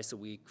him twice a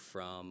week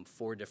from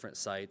 4 different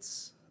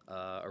sites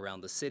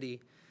around the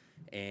city.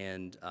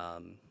 And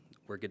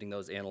we're getting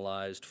those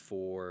analyzed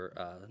for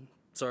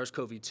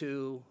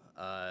SARS-CoV-2,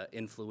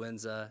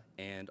 influenza,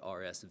 and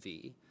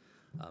RSV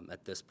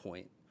at this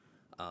point.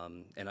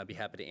 And I'd be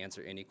happy to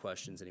answer any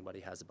questions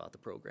anybody has about the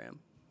program.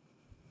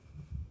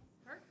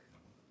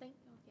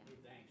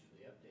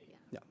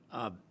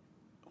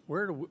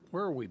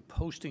 Where are we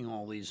posting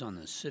all these on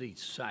the city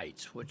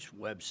sites? Which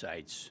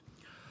websites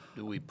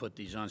do we put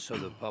these on so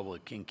the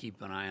public can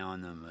keep an eye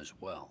on them as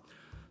well?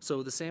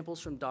 So the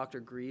samples from Dr.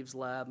 Greaves'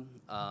 lab,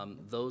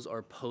 those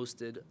are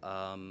posted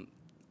on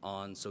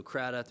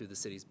Socrata through the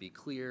city's Be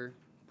Clear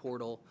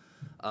portal.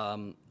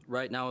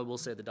 Right now, I will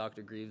say the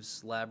Dr.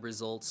 Greaves' lab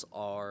results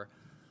are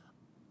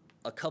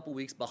a couple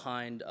weeks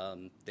behind.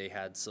 They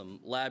had some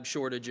lab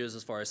shortages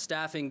as far as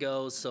staffing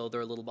goes, so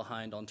they're a little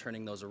behind on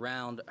turning those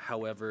around.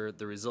 However,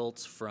 the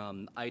results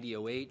from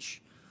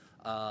IDOH,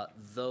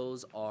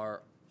 those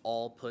are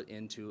all put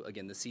into,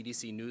 again, the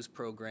CDC news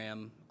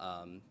program.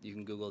 You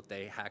can Google it.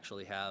 They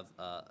actually have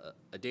a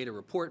data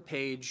report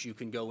page. You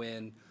can go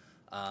in,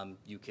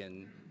 you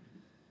can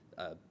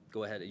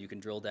go ahead and you can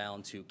drill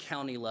down to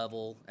county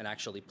level and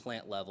actually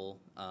plant level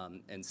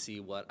and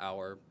see what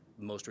our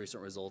most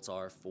recent results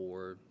are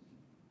for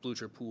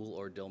Blucher Pool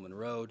or Dillman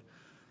Road.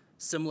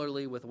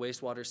 Similarly, with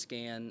wastewater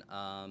scan,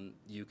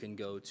 you can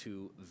go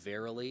to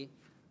Verily.com.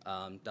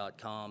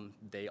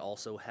 They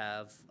also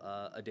have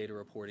a data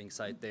reporting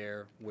site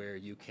there where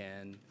you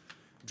can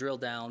drill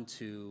down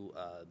to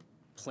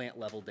plant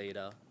level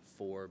data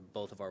for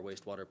both of our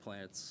wastewater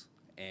plants,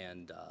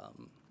 and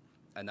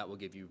that will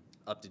give you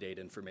up-to-date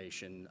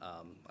information.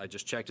 I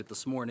just checked it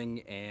this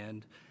morning,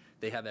 and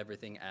they have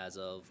everything as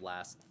of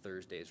last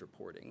Thursday's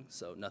reporting.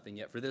 So nothing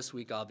yet for this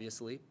week,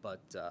 obviously, but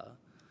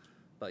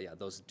yeah,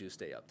 those do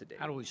stay up to date.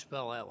 How do we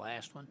spell that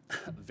last one?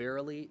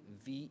 Verily,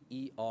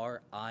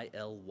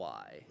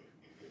 V-E-R-I-L-Y.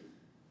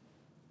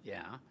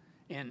 Yeah,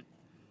 and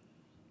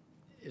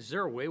is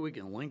there a way we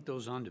can link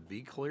those on to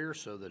Be Clear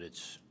so that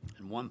it's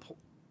in one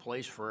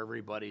place for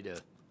everybody to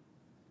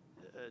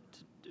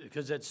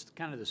because that's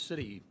kind of the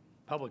city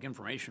public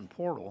information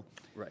portal.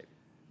 Right.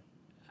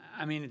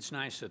 I mean, it's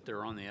nice that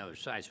they're on the other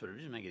sites, but it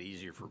just make it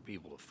easier for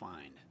people to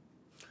find.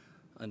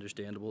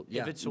 Understandable.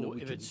 Yeah.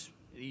 If it's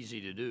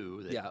easy to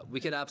do. Yeah, we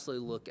could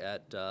absolutely look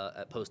at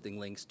posting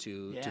links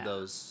to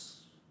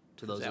those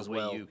as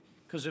well.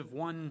 Because if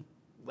one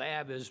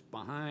lab is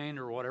behind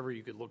or whatever,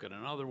 you could look at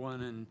another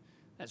one and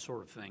that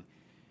sort of thing.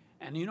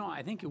 And you know,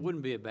 I think it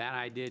wouldn't be a bad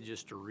idea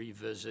just to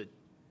revisit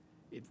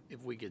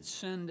if we could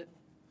send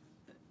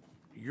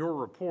your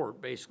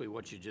report, basically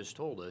what you just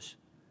told us,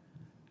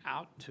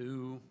 out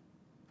to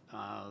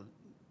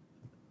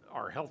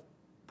our health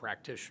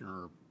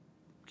practitioner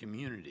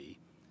community,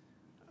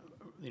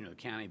 you know,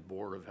 County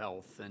Board of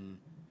Health and,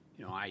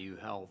 you know, IU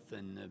Health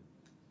and the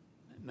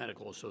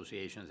Medical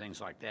Association and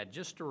things like that,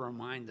 just to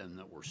remind them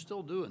that we're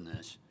still doing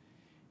this.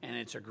 And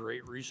it's a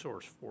great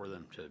resource for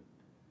them to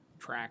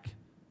track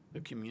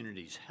the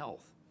community's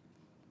health.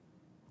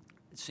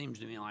 It seems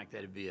to me like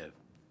that'd be a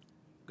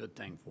good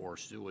thing for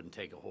us. It wouldn't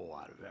take a whole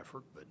lot of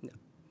effort, but. Yeah,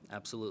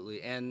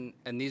 absolutely. And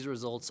these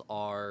results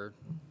are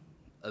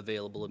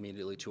available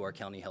immediately to our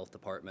county health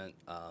department.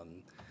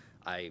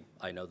 I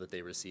know that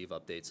they receive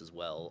updates as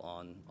well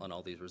on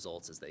all these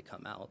results as they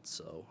come out.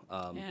 So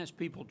as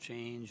people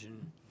change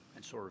and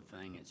that sort of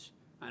thing,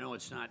 I know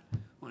it's not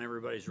on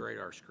everybody's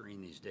radar screen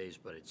these days,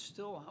 but it's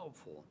still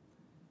helpful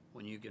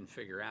when you can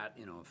figure out,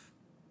 you know, if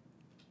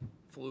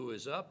flu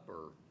is up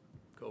or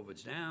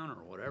COVID's down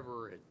or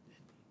whatever.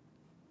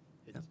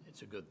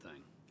 It's a good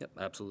thing. Yep,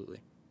 absolutely.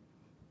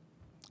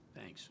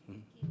 Thanks.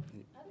 Mm-hmm.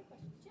 Other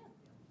questions, Jim?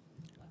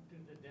 What do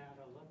the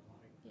data look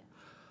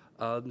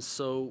like?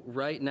 So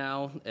right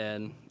now,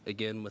 and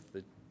again with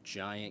the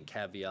giant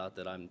caveat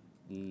that I'm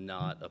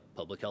not a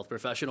public health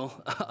professional,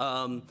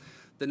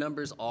 the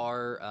numbers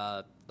are,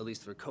 at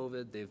least for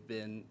COVID, they've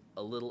been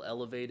a little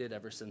elevated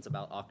ever since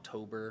about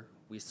October.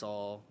 We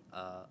saw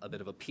a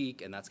bit of a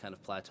peak, and that's kind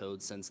of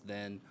plateaued since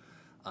then.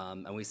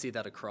 And we see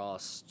that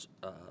across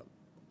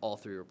all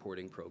three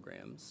reporting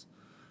programs.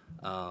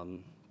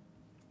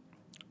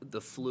 The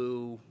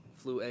flu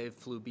A,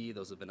 flu B,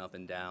 those have been up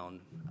and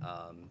down.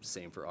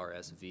 Same for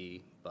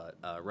RSV, but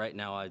right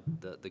now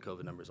the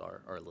COVID numbers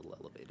are a little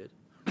elevated.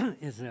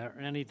 Is there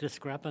any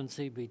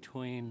discrepancy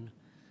between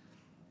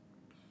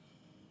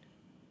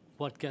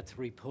what gets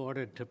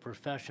reported to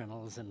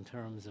professionals in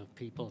terms of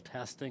people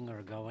testing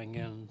or going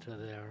into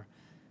their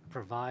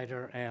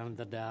provider and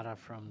the data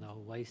from the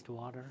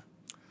wastewater?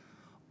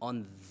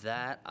 On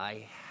that,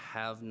 I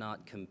have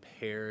not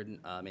compared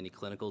any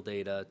clinical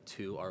data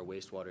to our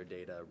wastewater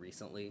data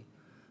recently,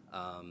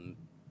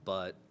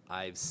 but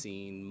I've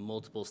seen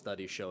multiple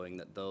studies showing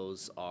that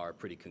those are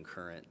pretty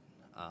concurrent,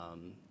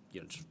 you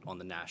know, just on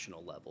the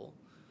national level.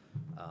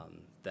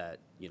 That,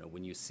 you know,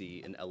 when you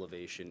see an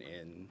elevation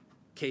in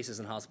cases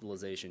and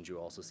hospitalizations, you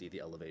also see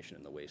the elevation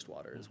in the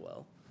wastewater as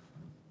well.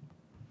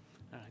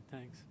 All right,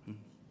 thanks.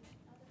 Mm-hmm.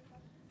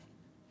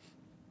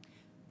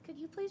 Could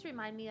you please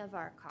remind me of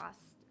our cost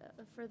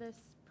for this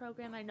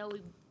program? I know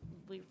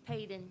we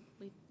paid and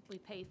we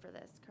pay for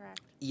this,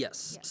 correct?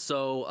 Yes.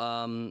 So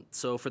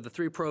so for the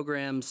three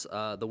programs,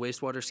 the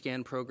wastewater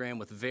scan program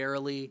with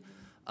Verily,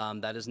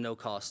 that is no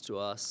cost to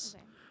us.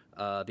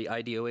 Okay. The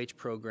IDOH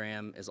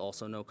program is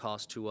also no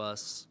cost to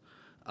us.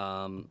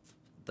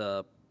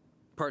 The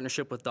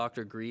partnership with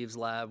Dr. Greaves'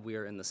 lab, we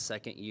are in the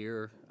second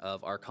year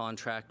of our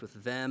contract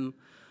with them.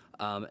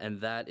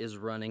 And that is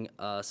running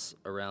us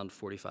around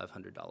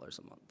 $4,500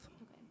 a month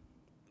Okay.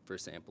 for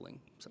sampling,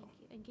 so. Thank you.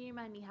 And can you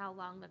remind me how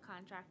long the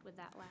contract with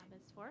that lab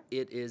is for?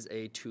 It is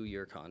a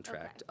 2-year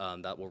contract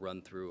that will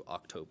run through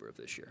October of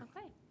this year.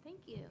 Okay, thank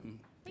you. Mm-hmm.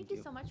 Thank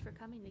you so much for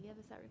coming to give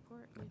us that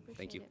report. We appreciate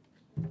Thank you. it.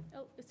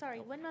 Oh,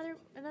 sorry,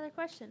 another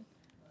question.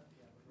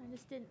 I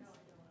just didn't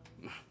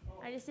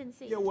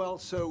see. Yeah, well,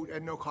 so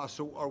at no cost,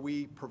 so are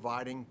we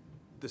providing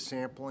the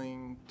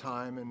sampling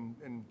time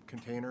and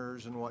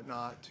containers and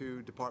whatnot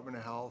to Department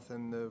of Health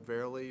and the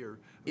Verily, or?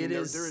 I mean,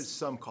 there is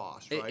some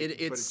cost, right? But It's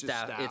just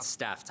staff. It's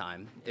staff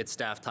time. It's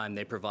staff time.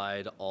 They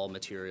provide all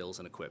materials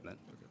and equipment.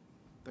 Okay,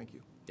 thank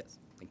you. Yes,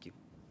 thank you.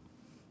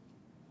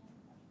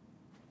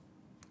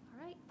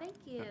 All right, thank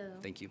you.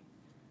 Thank you.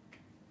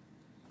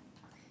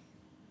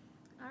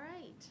 All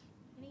right,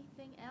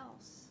 anything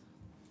else?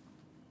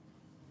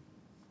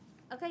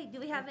 Okay, do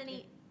we have any?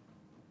 Did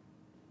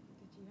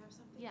you have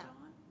something, Yeah. John?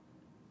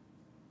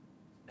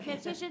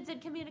 Petitions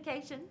and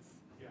communications?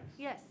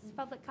 Yes,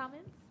 public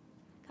comments?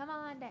 Come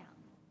on down.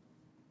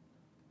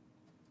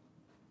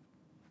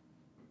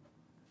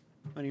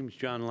 My name is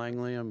John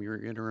Langley. I'm your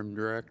interim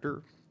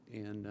director,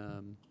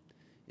 and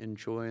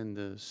enjoying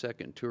the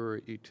second tour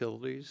at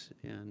Utilities,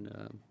 and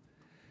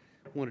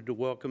wanted to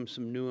welcome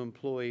some new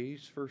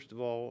employees. First of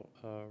all,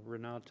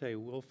 Renate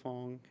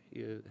Wilfong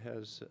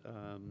is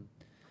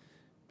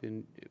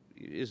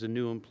a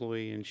new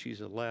employee, and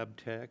she's a lab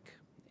tech.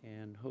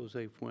 And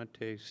Jose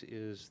Fuentes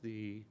is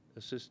the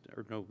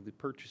the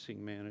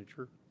purchasing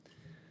manager.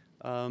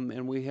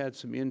 And we had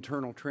some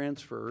internal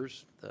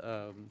transfers.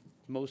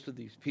 Most of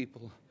these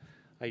people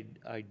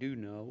I do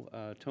know.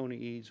 Tony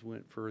Eads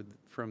went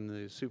from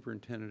the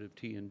superintendent of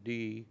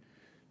T&D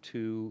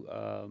to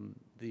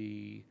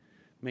the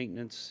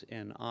maintenance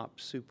and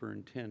ops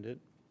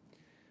superintendent.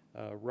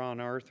 Ron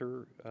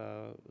Arthur,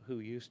 who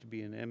used to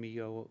be an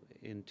MEO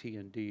in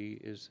T&D,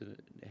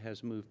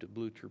 has moved to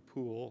Blucher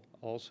Pool,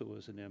 also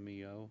as an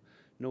MEO.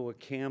 Noah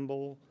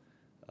Campbell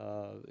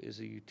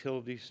is a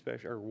utility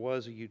special, or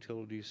was a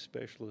utilities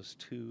specialist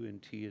too in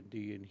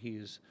T&D, and he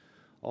is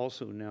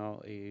also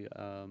now a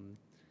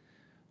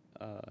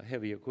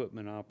heavy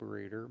equipment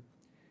operator.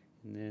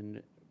 And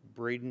then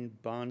Braden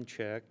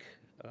Bonchek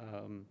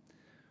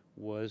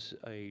was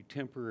a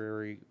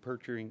temporary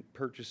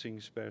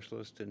purchasing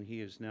specialist, and he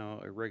is now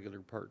a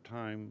regular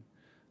part-time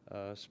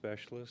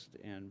specialist.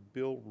 And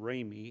Bill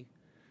Ramey,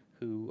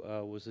 who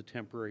was a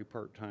temporary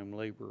part-time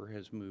laborer,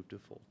 has moved to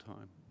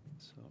full-time.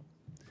 So,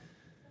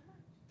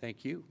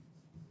 thank you.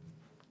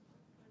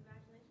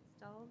 Congratulations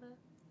to all the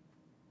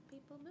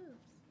people moved.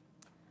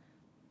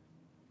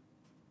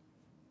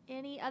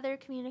 Any other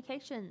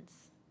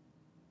communications?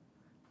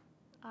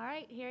 All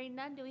right, hearing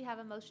none, do we have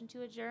a motion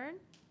to adjourn?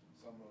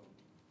 So moved.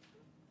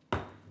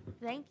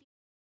 Thank you.